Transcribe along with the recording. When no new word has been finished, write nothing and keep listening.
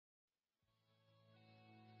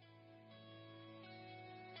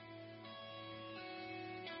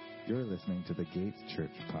You're listening to the Gates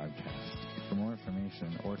Church podcast. For more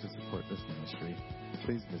information or to support this ministry,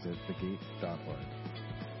 please visit pt.4.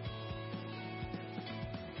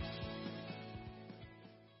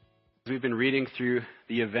 We've been reading through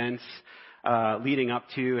the events leading up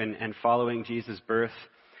to and following Jesus' birth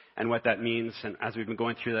and what that means. And as we've been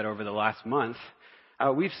going through that over the last month,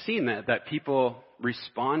 we've seen that people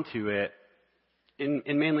respond to it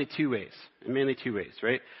in mainly two ways.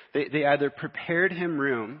 Right? They either prepared him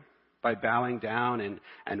room by bowing down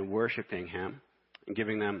and worshiping him and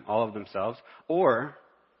giving them all of themselves, or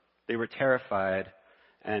they were terrified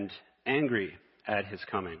and angry at his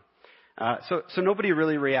coming. So nobody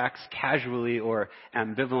really reacts casually or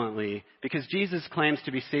ambivalently, because Jesus' claims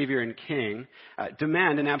to be Savior and King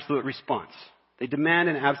demand an absolute response. They demand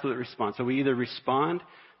an absolute response. So we either respond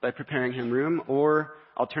by preparing him room, or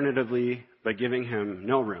alternatively by giving him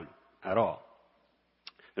no room at all.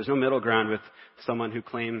 There's no middle ground with someone who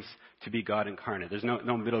claims to be God incarnate. There's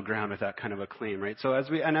no middle ground with that kind of a claim, right? So as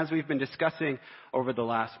we've been discussing over the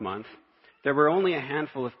last month, there were only a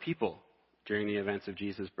handful of people during the events of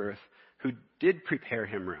Jesus' birth who did prepare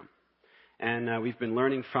him room. And we've been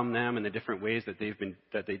learning from them in the different ways that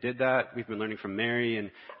they did that. We've been learning from Mary and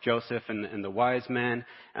Joseph and the wise men,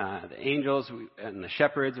 the angels and the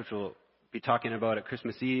shepherds, which we'll be talking about at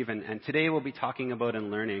Christmas Eve. And today we'll be talking about and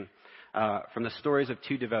learning from the stories of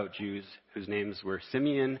two devout Jews whose names were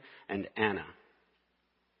Simeon and Anna.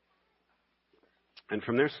 And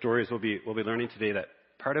from their stories, we'll be learning today that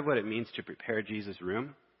part of what it means to prepare Jesus'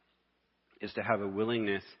 room is to have a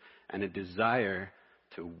willingness and a desire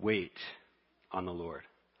to wait on the Lord.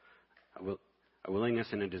 A willingness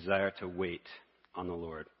and a desire to wait on the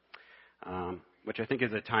Lord, which I think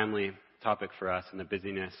is a timely topic for us in the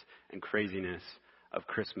busyness and craziness of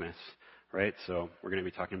Christmas, right? So we're going to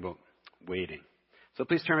be talking about waiting. So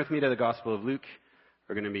please turn with me to the Gospel of Luke.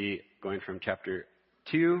 We're going to be going from chapter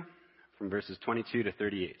 2, from verses 22 to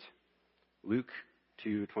 38. Luke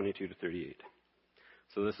 2, 22 to 38.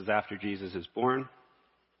 So this is after Jesus is born.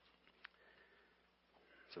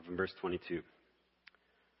 So from verse 22.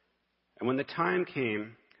 And when the time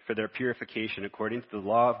came for their purification according to the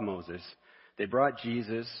law of Moses, they brought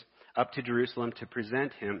Jesus up to Jerusalem to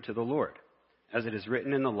present him to the Lord. As it is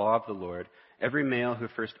written in the law of the Lord, every male who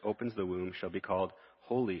first opens the womb shall be called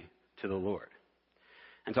holy to the Lord.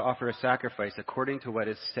 And to offer a sacrifice according to what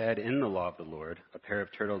is said in the law of the Lord, a pair of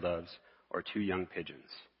turtle doves or 2 young pigeons.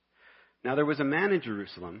 Now there was a man in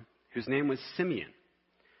Jerusalem whose name was Simeon.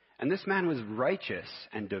 And this man was righteous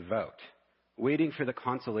and devout, waiting for the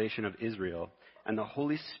consolation of Israel, and the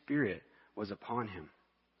Holy Spirit was upon him.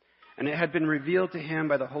 And it had been revealed to him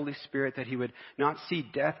by the Holy Spirit that he would not see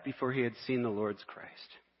death before he had seen the Lord's Christ.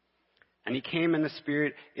 And he came in the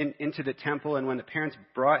Spirit into the temple, and when the parents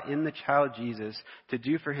brought in the child Jesus to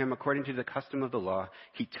do for him according to the custom of the law,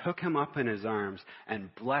 he took him up in his arms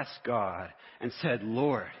and blessed God and said,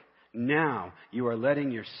 Lord, now you are letting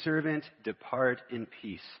your servant depart in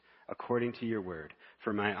peace according to your word.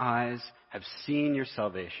 For my eyes have seen your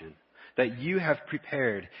salvation, that you have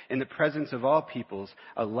prepared in the presence of all peoples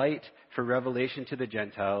a light for revelation to the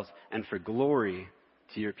Gentiles and for glory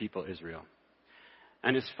to your people Israel.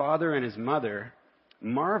 And his father and his mother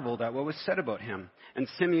marveled at what was said about him. And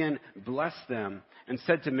Simeon blessed them and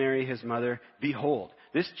said to Mary his mother, Behold,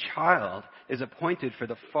 this child is appointed for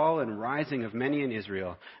the fall and rising of many in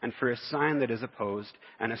Israel, and for a sign that is opposed,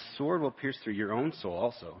 and a sword will pierce through your own soul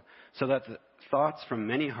also, so that the thoughts from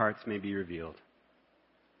many hearts may be revealed.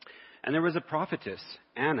 And there was a prophetess,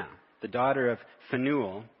 Anna, the daughter of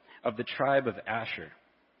Phanuel, of the tribe of Asher.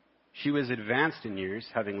 She was advanced in years,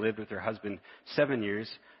 having lived with her husband 7 years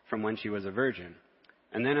from when she was a virgin.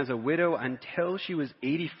 And then as a widow until she was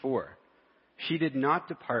 84, she did not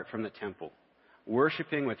depart from the temple,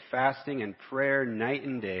 worshiping with fasting and prayer night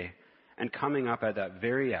and day. And coming up at that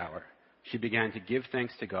very hour, she began to give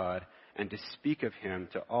thanks to God and to speak of him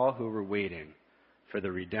to all who were waiting for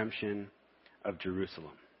the redemption of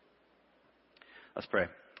Jerusalem. Let's pray.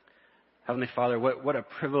 Heavenly Father, what a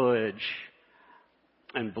privilege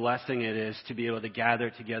and blessing it is to be able to gather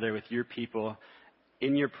together with your people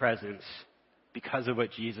in your presence because of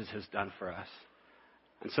what Jesus has done for us.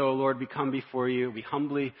 And so, Lord, we come before you. We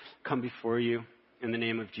humbly come before you in the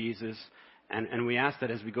name of Jesus. And we ask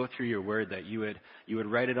that as we go through your word, that you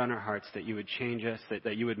would write it on our hearts, that you would change us,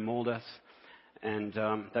 that you would mold us, and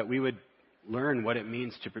that we would learn what it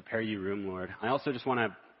means to prepare you room, Lord. I also just want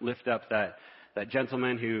to lift up that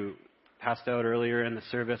gentleman who passed out earlier in the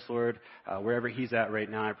service, Lord, wherever he's at right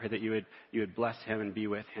now. I pray that you would bless him and be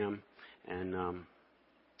with him. And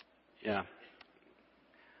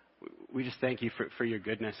we just thank you for your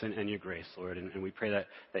goodness and your grace, Lord. And we pray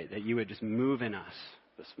that you would just move in us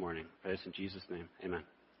this morning. Pray this in Jesus' name. Amen.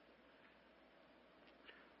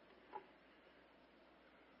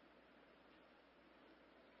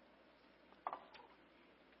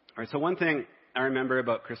 All right, so one thing I remember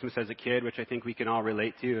about Christmas as a kid, which I think we can all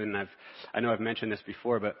relate to, and I know I've mentioned this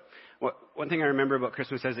before, but one thing I remember about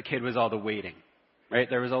Christmas as a kid was all the waiting, right?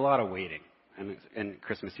 There was a lot of waiting in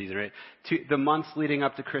Christmas season, right? The months leading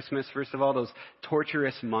up to Christmas, first of all, those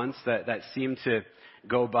torturous months that seemed to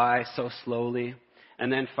go by so slowly.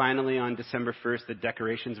 And then finally on December 1st, the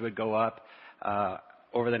decorations would go up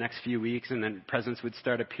over the next few weeks, and then presents would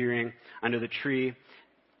start appearing under the tree.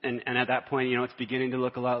 And at that point, it's beginning to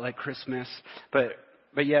look a lot like Christmas. But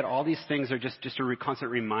yet all these things are just a constant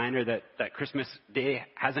reminder that Christmas Day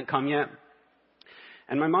hasn't come yet.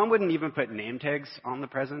 And my mom wouldn't even put name tags on the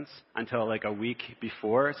presents until like a week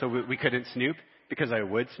before, so we couldn't snoop, because I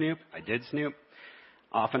would snoop. I did snoop.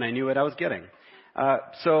 Often I knew what I was getting.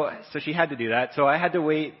 So she had to do that. So I had to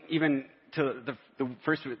wait even till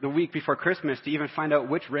the week before Christmas to even find out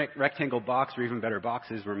which rectangle box, or even better,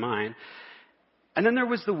 boxes were mine. And then there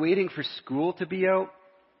was the waiting for school to be out,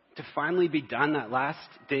 to finally be done that last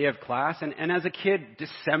day of class. And as a kid,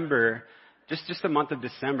 December, just the month of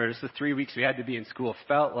December, just the 3 weeks we had to be in school,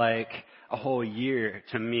 felt like a whole year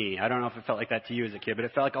to me. I don't know if it felt like that to you as a kid, but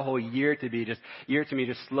it felt like a whole year to me, just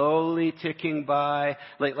slowly ticking by,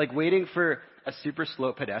 like waiting for a super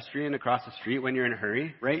slow pedestrian across the street when you're in a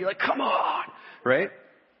hurry, right? You're like, come on, right?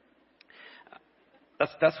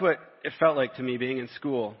 That's what it felt like to me being in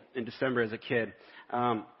school in December as a kid.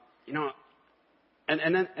 And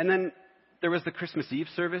then there was the Christmas Eve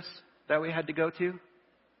service that we had to go to.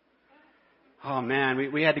 Oh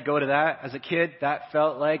man, we had to go to that as a kid. That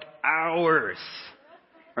felt like hours,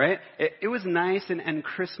 right? It was nice and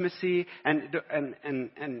Christmassy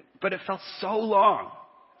but it felt so long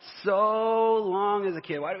as a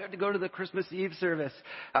kid. Why do we have to go to the Christmas Eve service?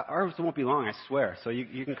 Ours won't be long, I swear. So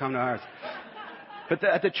you can come to ours. But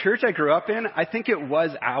at the church I grew up in, I think it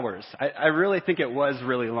was hours. I really think it was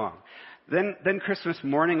really long. Then Christmas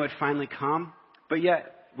morning would finally come, but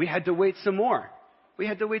yet we had to wait some more. We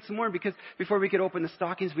had to wait some more because before we could open the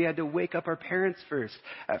stockings, we had to wake up our parents first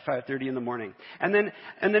at 5:30 in the morning. And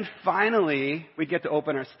then finally we'd get to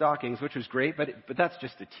open our stockings, which was great, but that's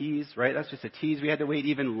just a tease, right? That's just a tease. We had to wait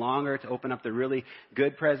even longer to open up the really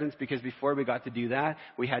good presents, because before we got to do that,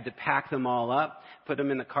 we had to pack them all up, put them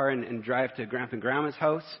in the car and drive to Grandpa and Grandma's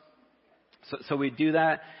house. So we'd do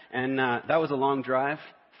that, and that was a long drive,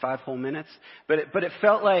 5 whole minutes. But it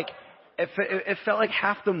felt like it felt like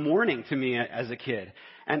half the morning to me as a kid.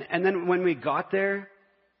 And then when we got there,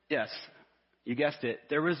 yes, you guessed it,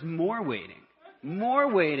 there was more waiting.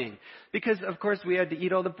 More waiting. Because, of course, we had to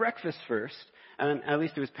eat all the breakfast first. And at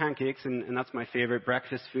least it was pancakes, and that's my favorite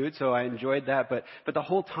breakfast food, so I enjoyed that. But the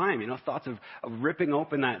whole time, thoughts of ripping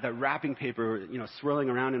open that wrapping paper, swirling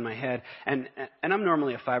around in my head. And I'm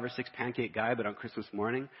normally a 5 or 6 pancake guy, but on Christmas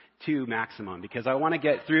morning, 2 maximum, because I want to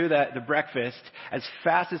get through the breakfast as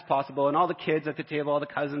fast as possible. And all the kids at the table, all the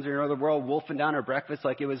cousins, we're all wolfing down our breakfast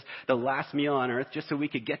like it was the last meal on earth, just so we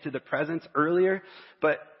could get to the presents earlier.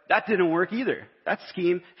 But that didn't work either. That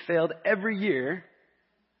scheme failed every year.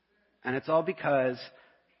 And it's all because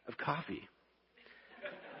of coffee.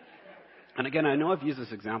 And again, I know I've used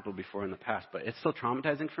this example before in the past, but it's still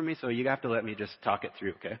traumatizing for me, so you have to let me just talk it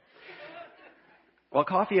through, okay? Well,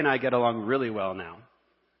 coffee and I get along really well now.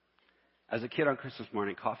 As a kid on Christmas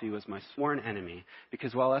morning, coffee was my sworn enemy,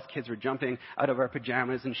 because while us kids were jumping out of our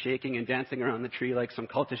pajamas and shaking and dancing around the tree like some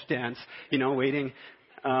cultish dance, waiting,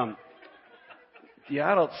 the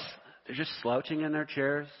adults, they're just slouching in their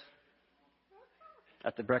chairs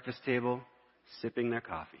at the breakfast table, sipping their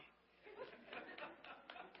coffee.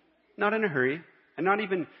 Not in a hurry, and not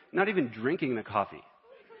even drinking the coffee.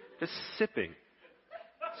 Just sipping.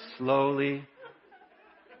 Slowly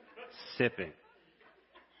sipping.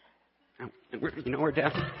 And we're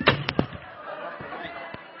down.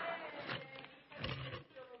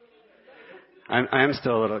 I am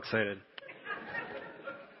still a little excited.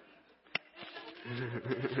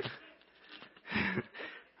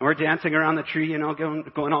 We're dancing around the tree,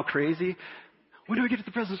 going all crazy. When do we get to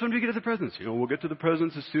the presents? When do we get to the presents? We'll get to the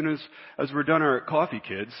presents as soon as we're done our coffee,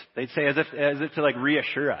 kids. They'd say as if to like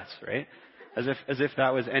reassure us, right? As if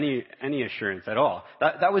that was any assurance at all.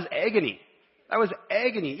 That was agony. That was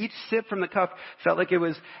agony. Each sip from the cup felt like it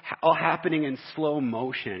was all happening in slow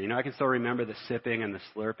motion. I can still remember the sipping and the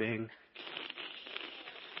slurping.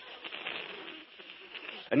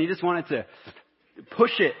 And you just wanted to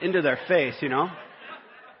push it into their face,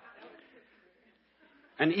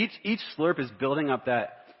 And each slurp is building up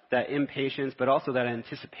that that impatience, but also that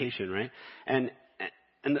anticipation, right?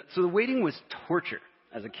 So the waiting was torture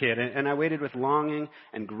as a kid, and I waited with longing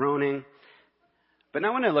and groaning. But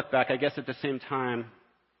now when I look back, I guess at the same time,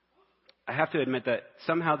 I have to admit that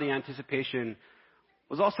somehow the anticipation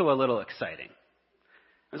was also a little exciting.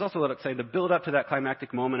 It was also a little exciting to build up to that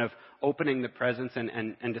climactic moment of opening the presents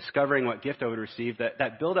and discovering what gift I would receive.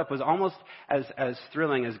 That build-up was almost as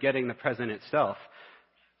thrilling as getting the present itself.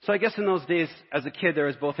 So I guess in those days, as a kid, there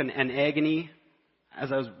was both an agony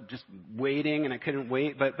as I was just waiting and I couldn't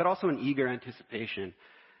wait, but also an eager anticipation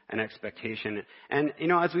and expectation. And,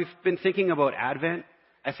 as we've been thinking about Advent,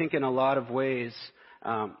 I think in a lot of ways,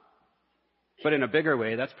 but in a bigger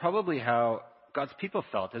way, that's probably how God's people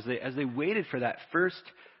felt as they waited for that first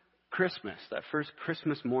Christmas, that first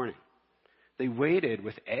Christmas morning. They waited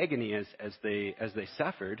with agony as they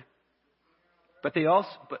suffered, but they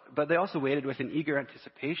also waited with an eager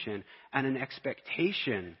anticipation and an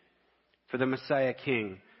expectation for the Messiah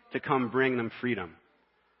King to come bring them freedom.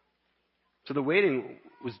 So the waiting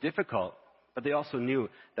was difficult, but they also knew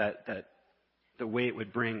that the wait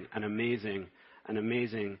would bring an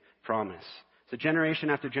amazing promise. So generation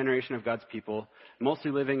after generation of God's people, mostly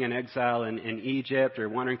living in exile in Egypt or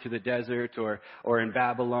wandering through the desert or in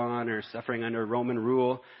Babylon or suffering under Roman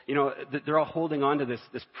rule, they're all holding on to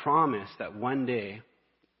this promise that one day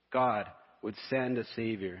God would send a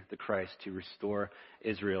Savior, the Christ, to restore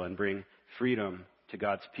Israel and bring freedom to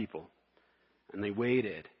God's people. And they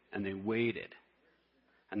waited, and they waited,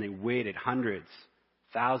 and they waited hundreds,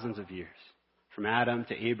 thousands of years. From Adam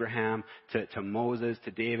to Abraham, to Moses,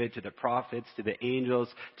 to David, to the prophets, to the angels,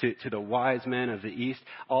 to the wise men of the East,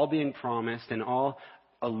 all being promised and all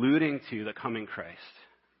alluding to the coming Christ.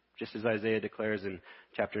 Just as Isaiah declares in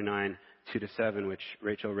chapter 9, 2-7, which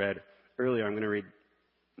Rachel read earlier. I'm going to read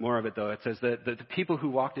more of it, though. It says that the people who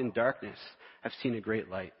walked in darkness have seen a great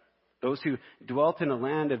light. Those who dwelt in a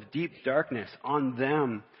land of deep darkness, on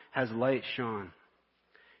them has light shone.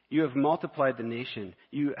 You have multiplied the nation.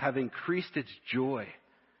 You have increased its joy.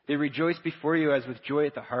 They rejoice before you as with joy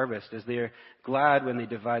at the harvest, as they are glad when they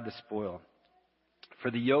divide the spoil.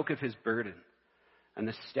 For the yoke of his burden and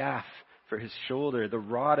the staff for his shoulder, the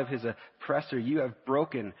rod of his oppressor, you have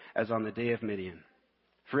broken as on the day of Midian.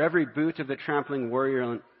 For every boot of the trampling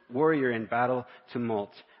warrior in battle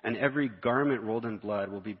tumult, and every garment rolled in blood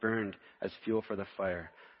will be burned as fuel for the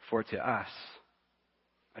fire. For to us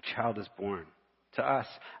a child is born. To us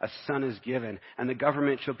a son is given, and the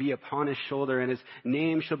government shall be upon his shoulder, and his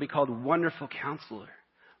name shall be called Wonderful Counselor,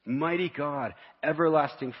 Mighty God,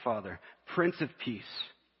 Everlasting Father, Prince of Peace.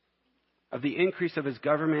 Of the increase of his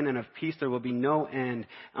government and of peace there will be no end,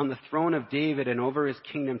 on the throne of David and over his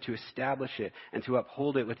kingdom, to establish it and to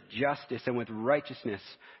uphold it with justice and with righteousness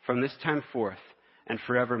from this time forth and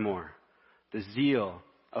forevermore. The zeal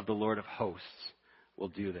of the Lord of hosts will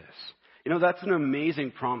do this. That's an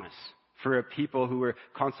amazing promise for a people who were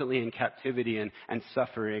constantly in captivity and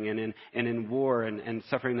suffering and in war and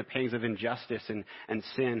suffering the pangs of injustice and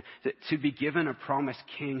sin, to be given a promised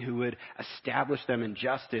king who would establish them in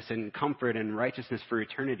justice and comfort and righteousness for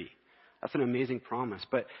eternity. That's an amazing promise.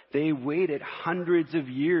 But they waited hundreds of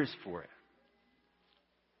years for it.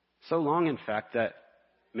 So long, in fact, that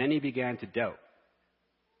many began to doubt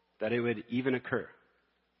that it would even occur.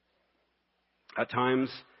 At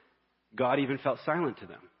times, God even felt silent to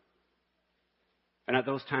them. And at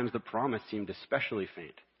those times, the promise seemed especially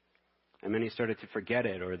faint. And many started to forget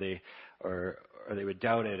it, or they would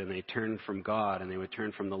doubt it, and they turned from God, and they would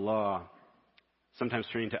turn from the law, sometimes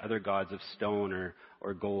turning to other gods of stone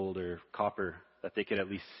or gold or copper that they could at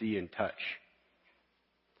least see and touch.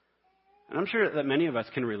 And I'm sure that many of us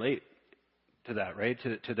can relate to that, right?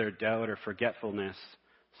 To their doubt or forgetfulness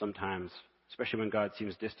sometimes, especially when God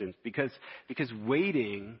seems distant, because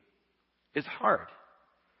waiting is hard.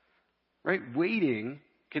 Right? Waiting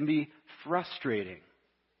can be frustrating.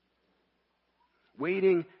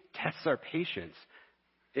 Waiting tests our patience.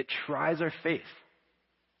 It tries our faith.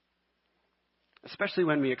 Especially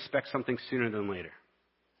when we expect something sooner than later.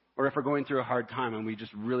 Or if we're going through a hard time and we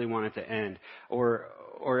just really want it to end. Or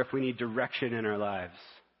if we need direction in our lives.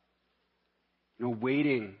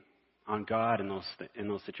 Waiting on God in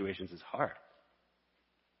those situations is hard.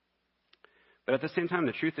 But at the same time,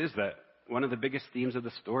 the truth is that one of the biggest themes of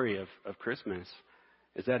the story of Christmas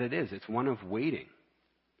is that it's one of waiting.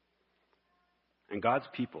 And God's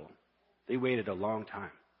people, they waited a long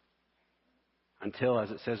time. Until,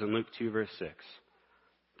 as it says in Luke 2, verse 6,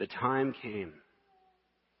 the time came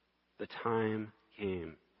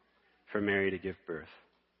for Mary to give birth.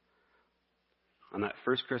 On that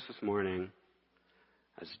first Christmas morning,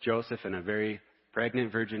 as Joseph and a very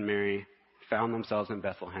pregnant Virgin Mary found themselves in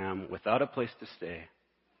Bethlehem without a place to stay.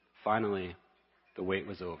 Finally, the wait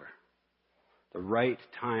was over. The right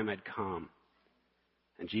time had come.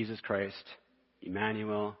 And Jesus Christ,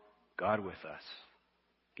 Emmanuel, God with us,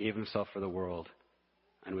 gave himself for the world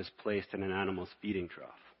and was placed in an animal's feeding trough.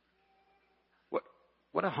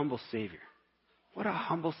 What a humble Savior. What a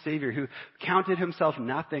humble Savior who counted himself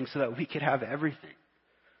nothing so that we could have everything.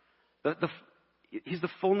 He's the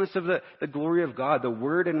fullness of the glory of God, the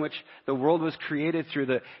Word in which the world was created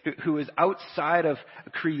through, who is outside of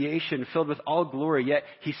creation, filled with all glory, yet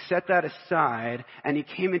he set that aside and he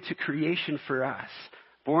came into creation for us.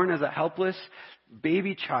 Born as a helpless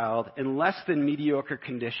baby child in less than mediocre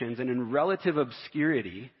conditions and in relative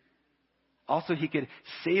obscurity, also he could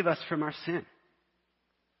save us from our sin.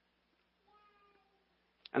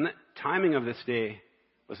 And the timing of this day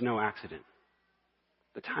was no accident.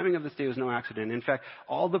 The timing of this day was no accident. In fact,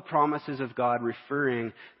 all the promises of God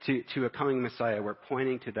referring to a coming Messiah were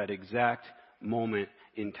pointing to that exact moment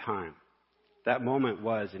in time. That moment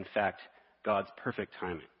was, in fact, God's perfect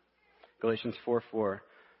timing. Galatians 4:4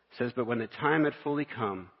 says, "But when the time had fully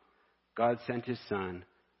come, God sent his Son,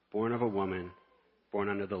 born of a woman, born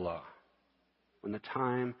under the law." When the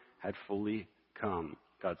time had fully come,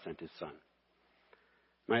 God sent his Son.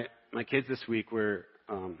 My kids this week were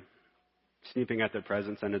snooping at their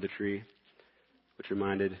presents under the tree, which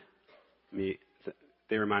reminded me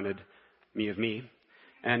of me.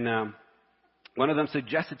 And one of them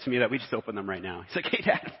suggested to me that we just open them right now. He's like, "Hey,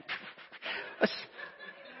 Dad,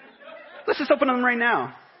 let's just open them right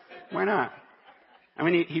now. Why not?" I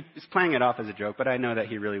mean, he was playing it off as a joke, but I know that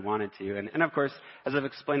he really wanted to. And of course, as I've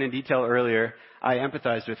explained in detail earlier, I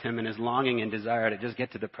empathized with him and his longing and desire to just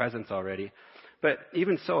get to the presents already. But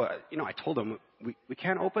even so, I told him, we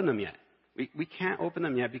can't open them yet. We can't open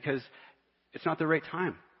them yet because it's not the right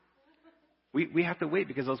time. We have to wait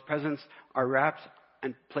because those presents are wrapped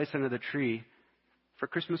and placed under the tree for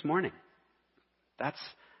Christmas morning. That's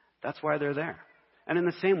why they're there. And in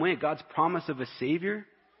the same way, God's promise of a Savior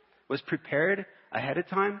was prepared ahead of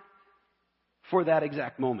time for that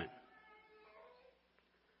exact moment.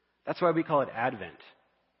 That's why we call it Advent.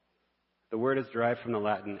 The word is derived from the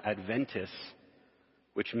Latin adventus,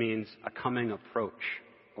 which means a coming approach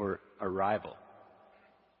or arrival.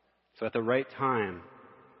 So at the right time,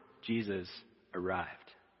 Jesus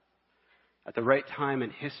arrived. At the right time in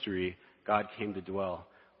history, God came to dwell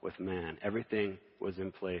with man. Everything was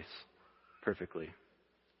in place perfectly.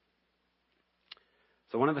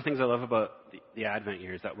 So one of the things I love about the Advent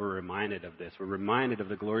year is that we're reminded of this. We're reminded of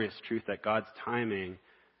the glorious truth that God's timing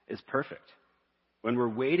is perfect. When we're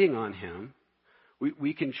waiting on him,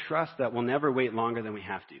 we can trust that we'll never wait longer than we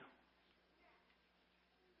have to.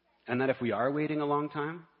 And that if we are waiting a long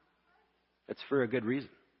time, it's for a good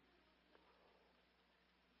reason.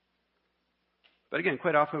 But again,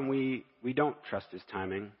 quite often we don't trust his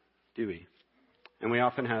timing, do we? And we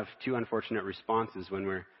often have two unfortunate responses when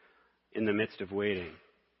we're in the midst of waiting.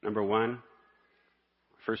 Number one,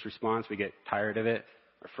 first response, we get tired of it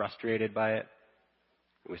or frustrated by it.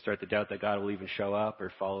 And we start to doubt that God will even show up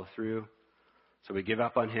or follow through. So we give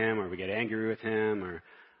up on him, or we get angry with him, or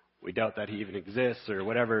we doubt that he even exists, or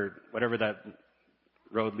whatever that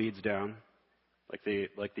road leads down, like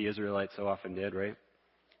the Israelites so often did, right?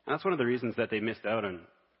 And that's one of the reasons that they missed out on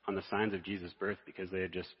the signs of Jesus' birth, because they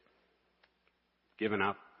had just given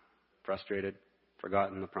up, frustrated,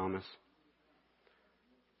 forgotten the promise.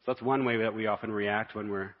 So that's one way that we often react when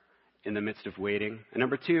we're in the midst of waiting. And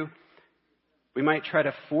number two, we might try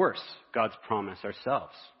to force God's promise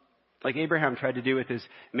ourselves. Like Abraham tried to do with his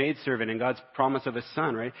maidservant and God's promise of his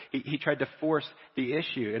son, right? He tried to force the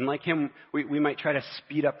issue. And like him, we might try to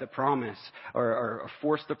speed up the promise or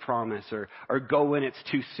force the promise or go when it's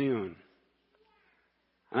too soon.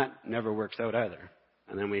 And that never works out either.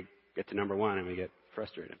 And then we get to number one and we get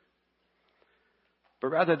frustrated. But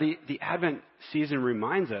rather, the Advent season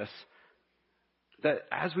reminds us that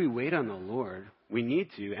as we wait on the Lord, we need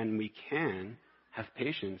to and we can have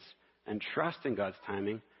patience and trust in God's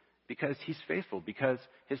timing, because he's faithful, because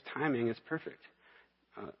his timing is perfect.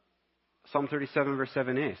 Psalm 37 verse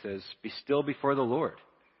 7a says, "Be still before the Lord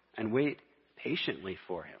and wait patiently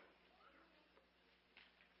for him."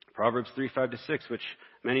 Proverbs 3:5-6, which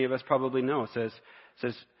many of us probably know, says,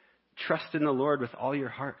 "Trust in the Lord with all your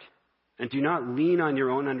heart and do not lean on your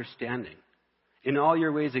own understanding. In all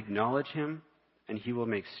your ways acknowledge him and he will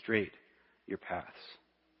make straight your paths."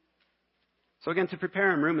 So again, to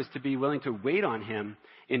prepare him room is to be willing to wait on him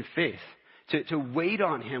in faith, to wait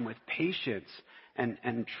on him with patience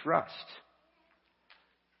and trust.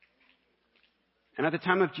 And at the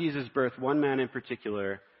time of Jesus' birth, one man in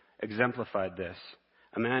particular exemplified this.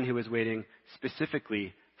 a man who was waiting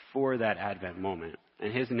specifically for that Advent moment.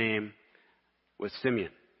 And his name was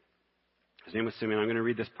Simeon. His name was Simeon. I'm going to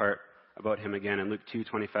read this part about him again in Luke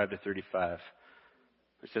 2:25-35.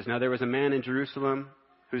 It says, "Now there was a man in Jerusalem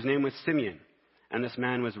whose name was Simeon, and this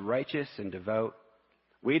man was righteous and devout,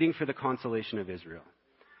 waiting for the consolation of Israel.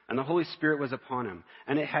 And the Holy Spirit was upon him,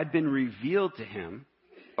 and it had been revealed to him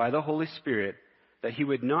by the Holy Spirit that he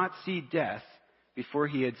would not see death before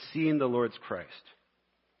he had seen the Lord's Christ.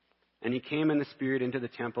 And he came in the Spirit into the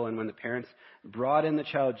temple, and when the parents brought in the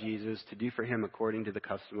child Jesus to do for him according to the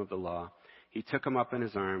custom of the law, he took him up in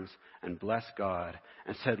his arms and blessed God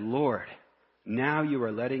and said, 'Lord, now you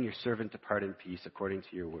are letting your servant depart in peace according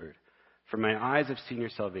to your word. For my eyes have seen your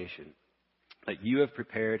salvation, that you have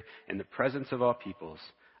prepared in the presence of all peoples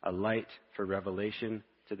a light for revelation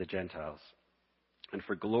to the Gentiles, and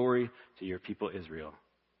for glory to your people Israel.'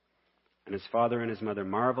 And his father and his mother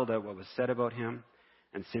marveled at what was said about him.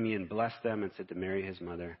 And Simeon blessed them and said to Mary his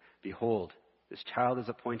mother, 'Behold, this child is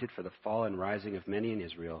appointed for the fall and rising of many in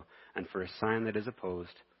Israel, and for a sign that is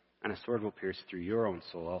opposed, and a sword will pierce through your own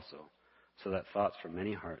soul also, so that thoughts from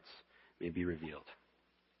many hearts may be revealed.'"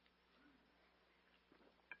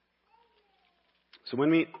 So when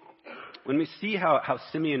we see how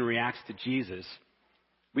Simeon reacts to Jesus,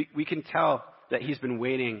 we can tell that he's been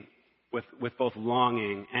waiting with both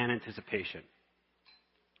longing and anticipation.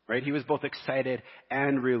 Right? He was both excited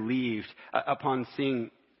and relieved. Upon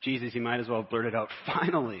seeing Jesus, he might as well have blurted out,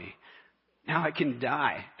 "Finally, now I can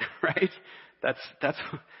die." Right? That's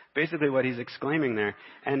basically what he's exclaiming there.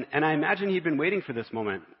 And I imagine he'd been waiting for this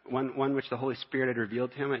moment, one which the Holy Spirit had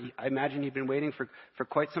revealed to him. I imagine he'd been waiting for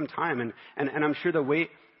quite some time. And I'm sure the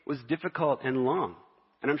wait was difficult and long.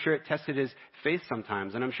 And I'm sure it tested his faith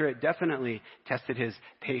sometimes. And I'm sure it definitely tested his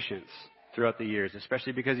patience throughout the years,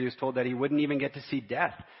 especially because he was told that he wouldn't even get to see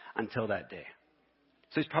death until that day.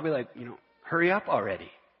 So he's probably like, hurry up already.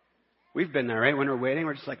 We've been there, right? When we're waiting,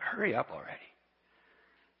 we're just like, hurry up already.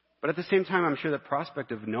 But at the same time, I'm sure the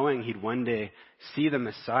prospect of knowing he'd one day see the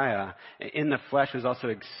Messiah in the flesh was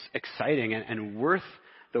also exciting and worth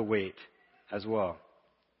the wait as well.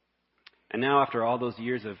 And now, after all those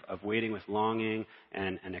years of waiting with longing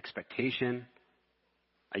and expectation,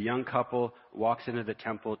 a young couple walks into the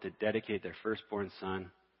temple to dedicate their firstborn son,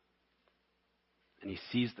 and he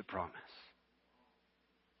sees the promise.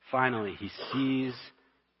 Finally, he sees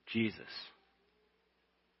Jesus.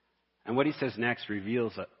 And what he says next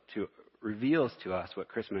reveals to us what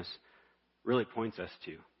Christmas really points us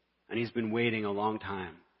to. And he's been waiting a long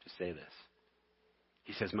time to say this.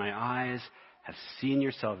 He says, "My eyes have seen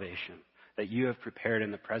your salvation, that you have prepared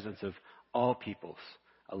in the presence of all peoples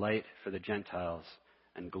a light for the Gentiles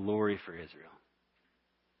and glory for Israel."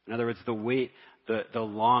 In other words, the wait, the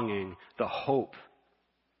longing, the hope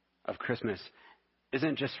of Christmas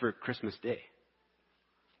isn't just for Christmas Day,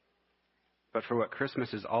 but for what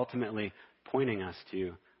Christmas is ultimately pointing us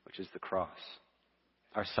to, which is the cross,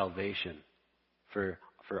 our salvation for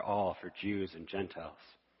all, for Jews and Gentiles.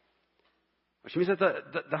 Which means that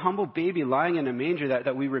the humble baby lying in a manger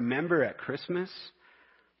that we remember at Christmas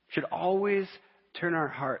should always turn our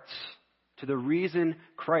hearts to the reason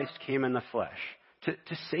Christ came in the flesh,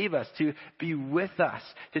 to save us, to be with us,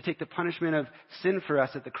 to take the punishment of sin for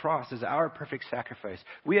us at the cross as our perfect sacrifice.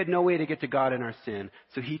 We had no way to get to God in our sin,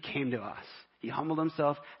 so he came to us. He humbled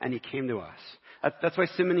himself and he came to us. That's why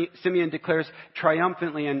Simeon declares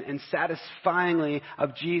triumphantly and satisfyingly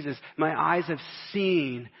of Jesus, "My eyes have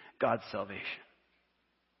seen God's salvation."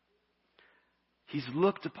 He's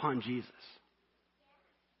looked upon Jesus.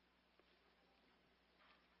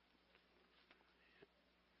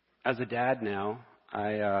 As a dad now,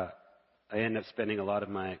 I end up spending a lot of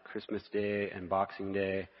my Christmas Day and Boxing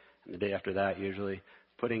Day, and the day after that usually,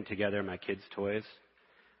 putting together my kids' toys.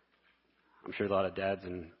 I'm sure a lot of dads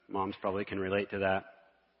and moms probably can relate to that.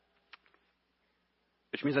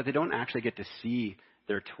 Which means that they don't actually get to see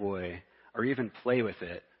their toy or even play with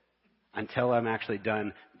it until I'm actually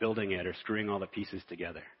done building it or screwing all the pieces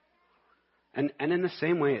together. And in the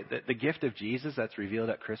same way, the gift of Jesus that's revealed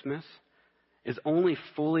at Christmas is only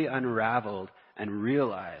fully unraveled and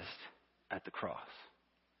realized at the cross.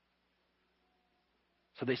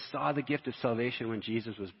 So they saw the gift of salvation when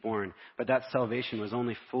Jesus was born, but that salvation was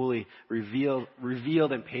only fully revealed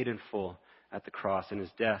and paid in full at the cross in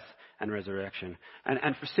his death and resurrection.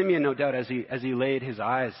 And for Simeon, no doubt, as he laid his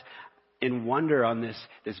eyes in wonder on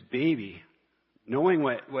this baby, knowing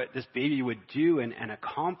what this baby would do and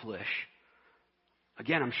accomplish,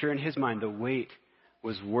 again, I'm sure in his mind the wait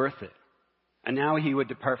was worth it. And now he would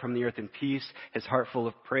depart from the earth in peace, his heart full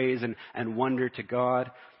of praise and wonder to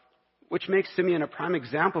God, which makes Simeon a prime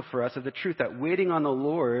example for us of the truth that waiting on the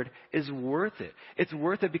Lord is worth it. It's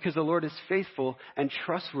worth it because the Lord is faithful and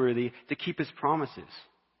trustworthy to keep his promises.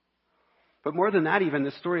 But more than that even,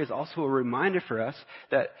 this story is also a reminder for us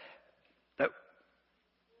that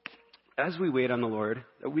as we wait on the Lord,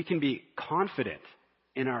 that we can be confident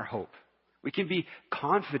in our hope. We can be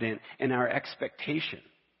confident in our expectation.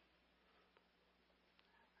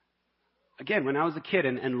 Again, when I was a kid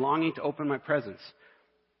and longing to open my presents,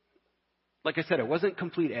 like I said, it wasn't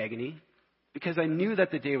complete agony because I knew that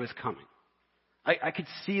the day was coming. I could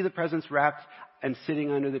see the presents wrapped and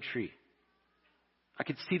sitting under the tree. I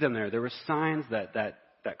could see them there. There were signs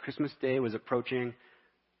that Christmas Day was approaching.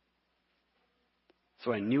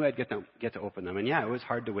 So I knew I'd get to open them. And yeah, it was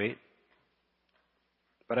hard to wait.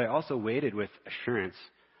 But I also waited with assurance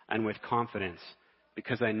and with confidence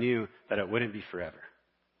because I knew that it wouldn't be forever.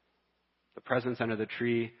 The presents under the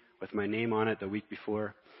tree with my name on it the week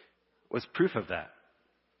before was proof of that.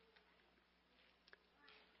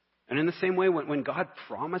 And in the same way, when God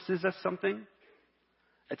promises us something,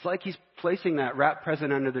 it's like he's placing that wrapped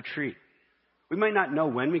present under the tree. We might not know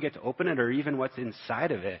when we get to open it or even what's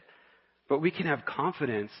inside of it, but we can have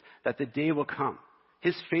confidence that the day will come.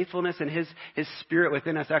 His faithfulness and his spirit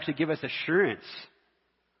within us actually give us assurance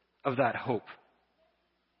of that hope.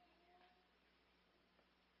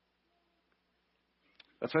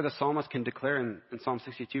 That's why the psalmist can declare in Psalm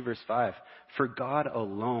 62 verse 5, "For God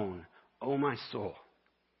alone, O my soul,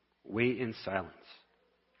 wait in silence,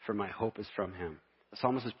 for my hope is from him." The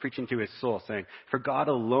psalmist is preaching to his soul, saying, "For God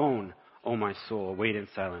alone, O my soul, wait in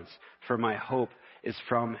silence, for my hope is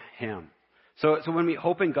from him." So when we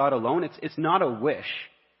hope in God alone, it's not a wish.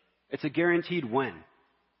 It's a guaranteed when.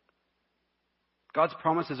 God's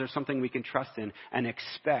promises are something we can trust in and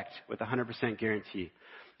expect with 100% guarantee.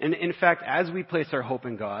 And in fact, as we place our hope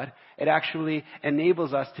in God, it actually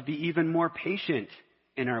enables us to be even more patient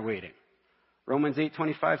in our waiting. Romans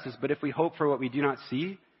 8:25 says, "But if we hope for what we do not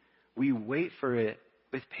see, we wait for it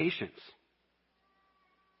with patience."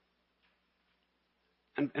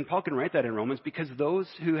 And Paul can write that in Romans because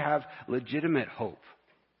those who have legitimate hope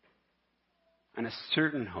and a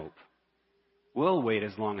certain hope will wait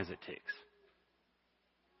as long as it takes.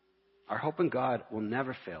 Our hope in God will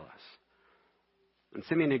never fail us. And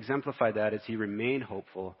Simeon exemplified that as he remained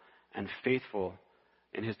hopeful and faithful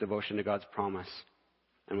in his devotion to God's promise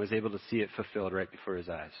and was able to see it fulfilled right before his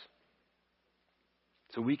eyes.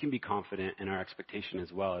 So we can be confident in our expectation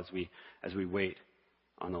as well as we wait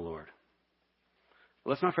on the Lord.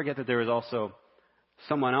 Let's not forget that there was also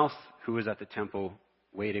someone else who was at the temple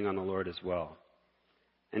waiting on the Lord as well.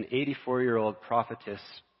 An 84-year-old prophetess,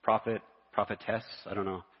 I don't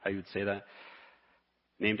know how you would say that,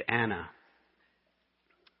 named Anna.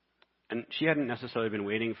 And she hadn't necessarily been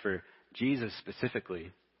waiting for Jesus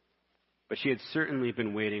specifically, but she had certainly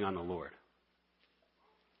been waiting on the Lord.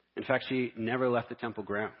 In fact, she never left the temple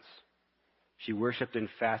grounds. She worshiped and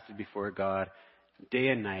fasted before God day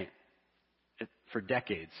and night for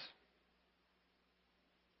decades.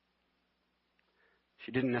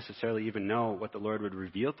 She didn't necessarily even know what the Lord would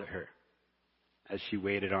reveal to her as she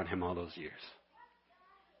waited on him all those years.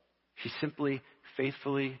 She simply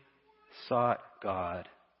faithfully sought God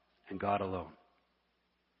and God alone.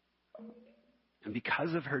 And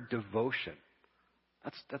because of her devotion,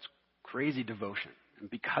 that's crazy devotion. And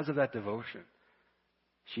because of that devotion,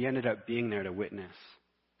 she ended up being there to witness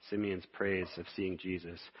Simeon's praise of seeing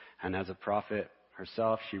Jesus. And as a prophet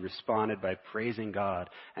herself, she responded by praising God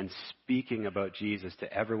and speaking about Jesus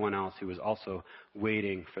to everyone else who was also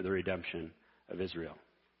waiting for the redemption of Israel.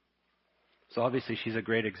 So obviously she's a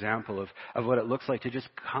great example of what it looks like to just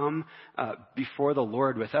come before the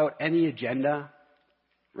Lord without any agenda,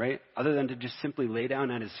 right? Other than to just simply lay down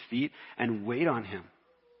at his feet and wait on him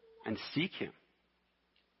and seek him.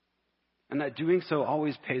 And that doing so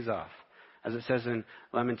always pays off. As it says in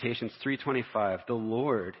Lamentations 3:25, "The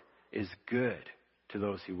Lord is good to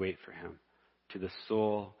those who wait for him, to the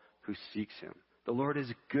soul who seeks him." The Lord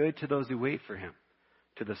is good to those who wait for him,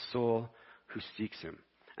 to the soul who seeks him.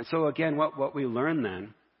 And so again, what we learn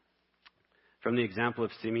then from the example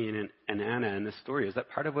of Simeon and Anna in this story is that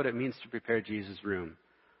part of what it means to prepare Jesus' room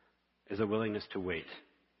is a willingness to wait.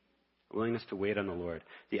 A willingness to wait on the Lord.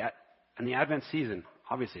 And the Advent season,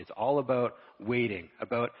 obviously, it's all about waiting,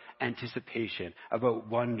 about anticipation, about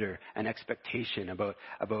wonder and expectation, about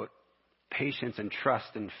patience and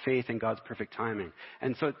trust and faith in God's perfect timing.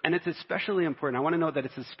 And it's especially important. I want to note that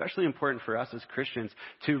it's especially important for us as Christians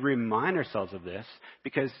to remind ourselves of this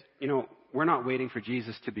because, we're not waiting for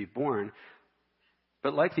Jesus to be born.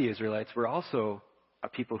 But like the Israelites, we're also a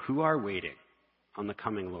people who are waiting on the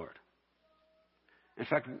coming Lord. In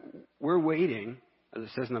fact, we're waiting, as it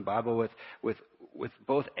says in the Bible, with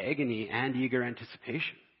both agony and eager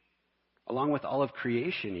anticipation, along with all of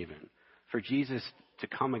creation even, for Jesus to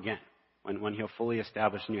come again when he'll fully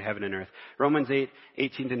establish new heaven and earth. Romans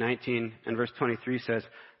 8:18-19 and verse 23 says,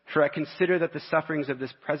 "For I consider that the sufferings of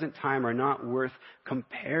this present time are not worth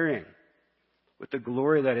comparing with the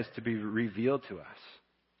glory that is to be revealed to us.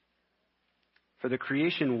 For the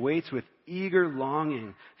creation waits with eager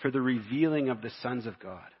longing for the revealing of the sons of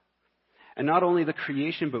God. And not only the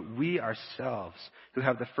creation, but we ourselves, who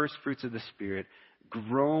have the first fruits of the Spirit,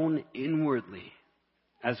 groan inwardly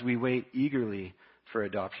as we wait eagerly for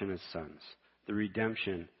adoption as sons, the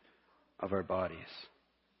redemption of our bodies."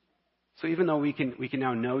 So even though we can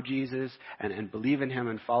now know Jesus and believe in him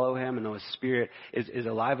and follow him, and though his Spirit is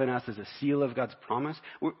alive in us as a seal of God's promise,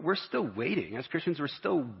 we're still waiting. As Christians, we're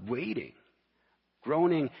still waiting,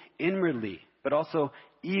 groaning inwardly, but also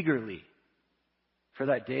eagerly for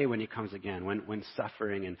that day when he comes again, when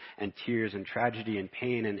suffering and tears and tragedy and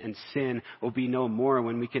pain and sin will be no more,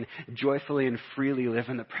 when we can joyfully and freely live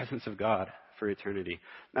in the presence of God for eternity.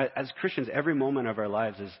 As Christians, every moment of our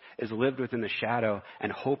lives is lived within the shadow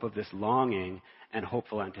and hope of this longing and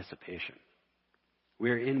hopeful anticipation.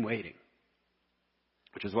 We're in waiting,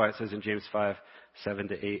 which is why it says in James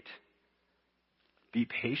 5:7-8, "Be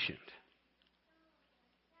patient,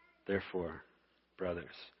 therefore,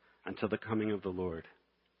 brothers, until the coming of the Lord.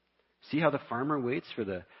 See how the farmer waits for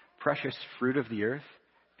the precious fruit of the earth,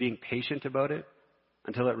 being patient about it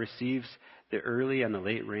until it receives the early and the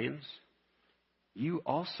late rains? You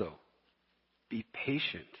also be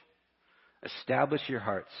patient. Establish your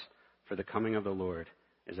hearts, for the coming of the Lord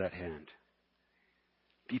is at hand."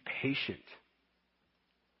 Be patient,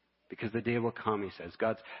 because the day will come, he says.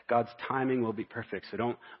 God's timing will be perfect, so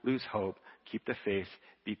don't lose hope. Keep the faith.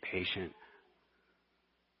 Be patient.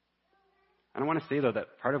 And I want to say, though,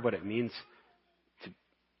 that part of what it means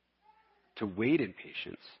to wait in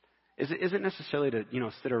patience isn't necessarily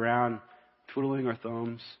to, sit around twiddling our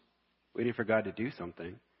thumbs, waiting for God to do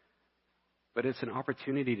something. But it's an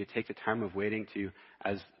opportunity to take the time of waiting to,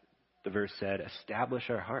 as the verse said, establish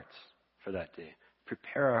our hearts for that day.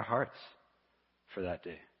 Prepare our hearts for that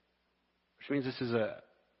day. Which means this is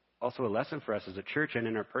also a lesson for us as a church and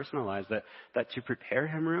in our personal lives, that to prepare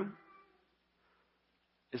him room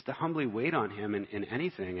is to humbly wait on him in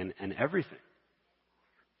anything and everything.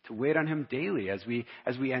 To wait on him daily as we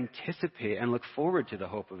anticipate and look forward to the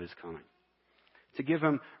hope of his coming. To give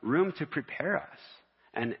him room to prepare us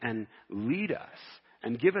and lead us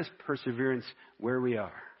and give us perseverance where we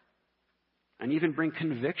are. And even bring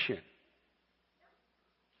conviction.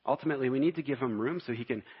 Ultimately, we need to give him room so he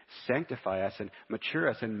can sanctify us and mature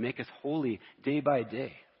us and make us holy day by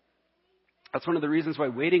day. That's one of the reasons why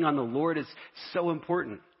waiting on the Lord is so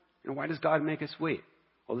important. Why does God make us wait?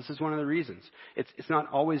 Well, this is one of the reasons. It's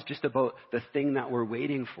not always just about the thing that we're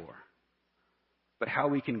waiting for, but how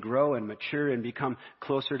we can grow and mature and become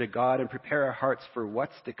closer to God and prepare our hearts for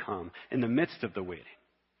what's to come in the midst of the waiting.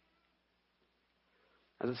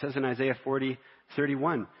 As it says in Isaiah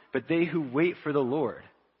 40:31, "But they who wait for the Lord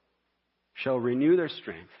shall renew their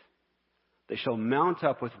strength. They shall mount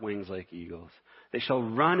up with wings like eagles. They shall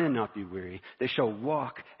run and not be weary. They shall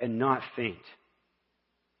walk and not faint."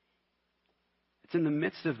 It's in the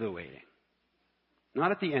midst of the waiting,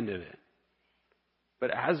 not at the end of it.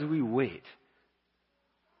 But as we wait,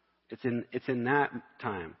 it's in that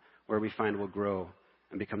time where we find we'll grow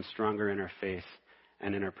and become stronger in our faith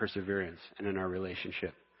and in our perseverance and in our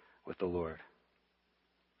relationship with the Lord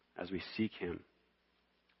as we seek him.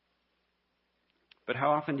 But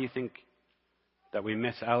how often do you think that we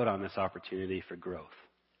miss out on this opportunity for growth?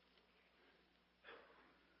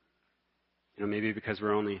 Maybe because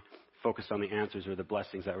we're only focused on the answers or the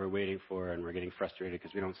blessings that we're waiting for, and we're getting frustrated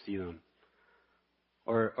because we don't see them.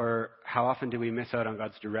 Or how often do we miss out on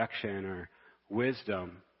God's direction or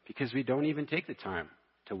wisdom because we don't even take the time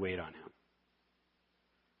to wait on him?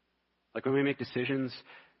 Like when we make decisions,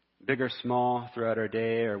 big or small, throughout our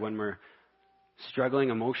day, or when we're struggling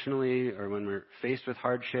emotionally, or when we're faced with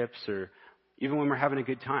hardships, or even when we're having a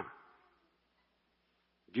good time.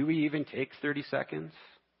 Do we even take 30 seconds,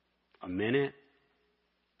 a minute,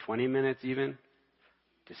 20 minutes even,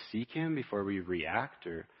 to seek him before we react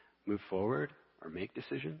or move forward or make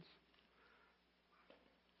decisions?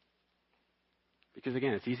 Because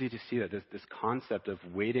again, it's easy to see that this concept of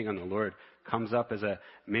waiting on the Lord comes up as a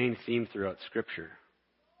main theme throughout Scripture.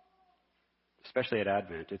 Especially at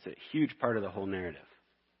Advent. It's a huge part of the whole narrative.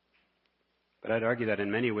 But I'd argue that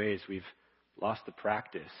in many ways we've lost the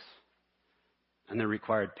practice and the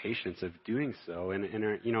required patience of doing so in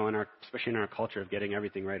our especially in our culture of getting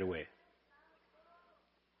everything right away.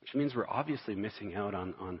 which means we're obviously missing out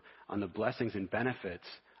on the blessings and benefits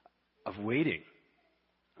of waiting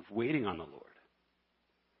on the Lord.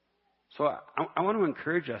 So I want to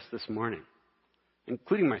encourage us this morning,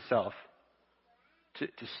 including myself, to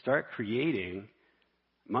start creating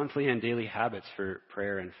monthly and daily habits for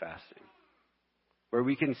prayer and fasting, where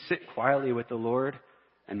we can sit quietly with the Lord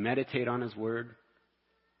and meditate on His Word.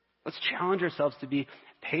 Let's challenge ourselves to be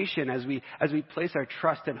patient as we place our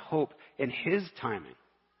trust and hope in His timing.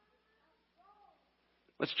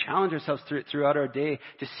 Let's challenge ourselves throughout our day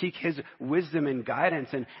to seek His wisdom and guidance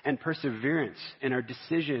and perseverance in our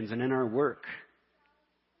decisions and in our work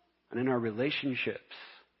and in our relationships.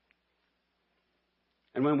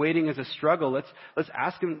 And when waiting is a struggle, let's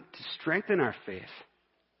ask Him to strengthen our faith.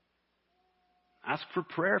 Ask for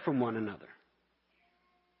prayer from one another.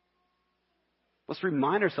 Let's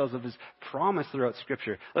remind ourselves of His promise throughout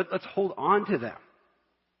Scripture. Let's hold on to them.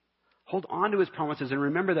 Hold on to His promises and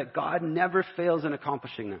remember that God never fails in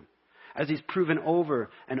accomplishing them, as He's proven over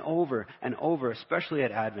and over and over, especially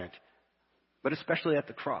at Advent, but especially at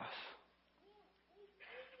the cross.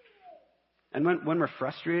 And when we're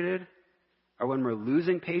frustrated or when we're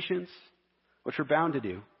losing patience, which we're bound to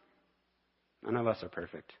do, none of us are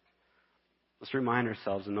perfect. Let's remind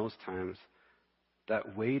ourselves in those times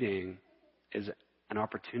that waiting is an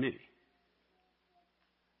opportunity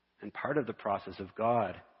and part of the process of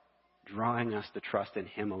God drawing us to trust in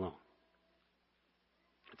Him alone.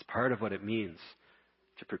 It's part of what it means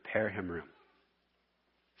to prepare Him room.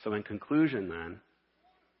 So in conclusion then,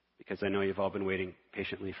 because I know you've all been waiting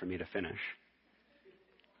patiently for me to finish,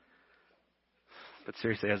 but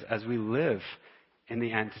seriously, as we live in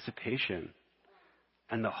the anticipation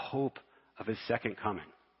and the hope of His second coming,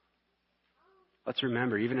 let's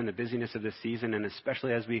remember, even in the busyness of this season, and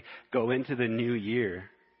especially as we go into the new year,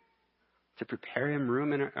 to prepare Him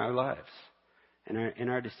room in our lives, in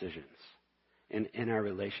our decisions, in our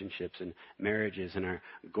relationships and marriages and our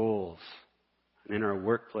goals, and in our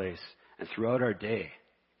workplace, and throughout our day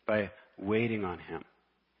by waiting on Him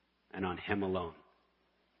and on Him alone,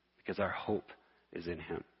 because our hope is in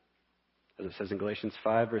Him. As it says in Galatians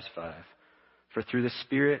 5, verse 5, for through the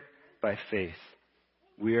Spirit, by faith,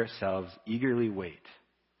 we ourselves eagerly wait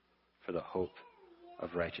for the hope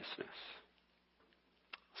of righteousness.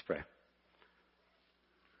 Let's pray.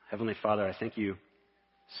 Heavenly Father, I thank You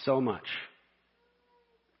so much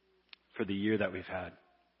for the year that we've had.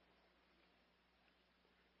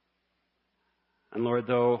 And Lord,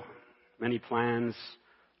 though many plans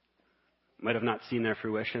might have not seen their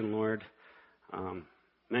fruition, Lord,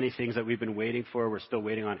 many things that we've been waiting for, we're still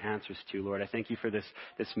waiting on answers to, Lord. I thank You for this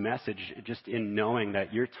message, just in knowing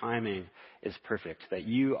that Your timing is perfect, that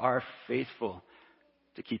You are faithful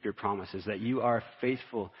to keep Your promises, that You are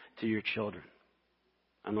faithful to Your children.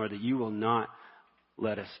 And Lord, that You will not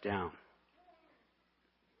let us down.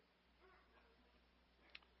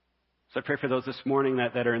 So I pray for those this morning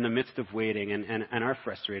that are in the midst of waiting and are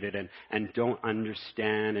frustrated and don't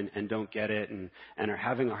understand and don't get it and are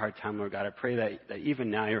having a hard time, Lord God. I pray that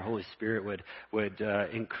even now Your Holy Spirit would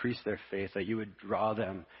increase their faith, that You would draw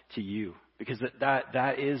them to You. Because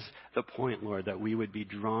that is the point, Lord, that we would be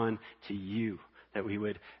drawn to You, that we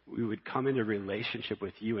would come into relationship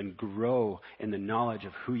with You and grow in the knowledge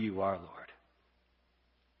of who You are, Lord.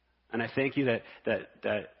 And I thank You that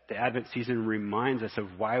the Advent season reminds us of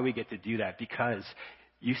why we get to do that, because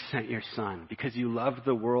You sent Your Son, because You loved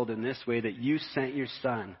the world in this way, that You sent Your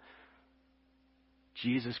Son,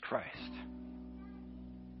 Jesus Christ,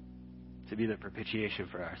 to be the propitiation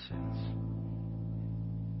for our sins,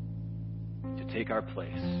 to take our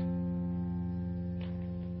place.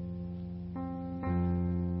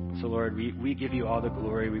 So Lord, we give You all the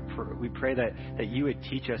glory. We pray that You would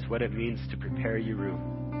teach us what it means to prepare Your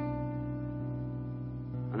room.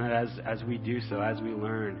 And that as we do so, as we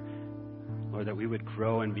learn, Lord, that we would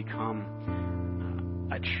grow and become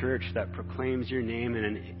a church that proclaims Your name in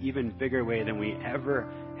an even bigger way than we ever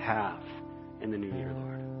have in the new year,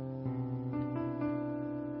 Lord.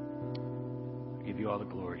 I give You all the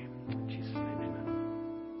glory. In Jesus' name.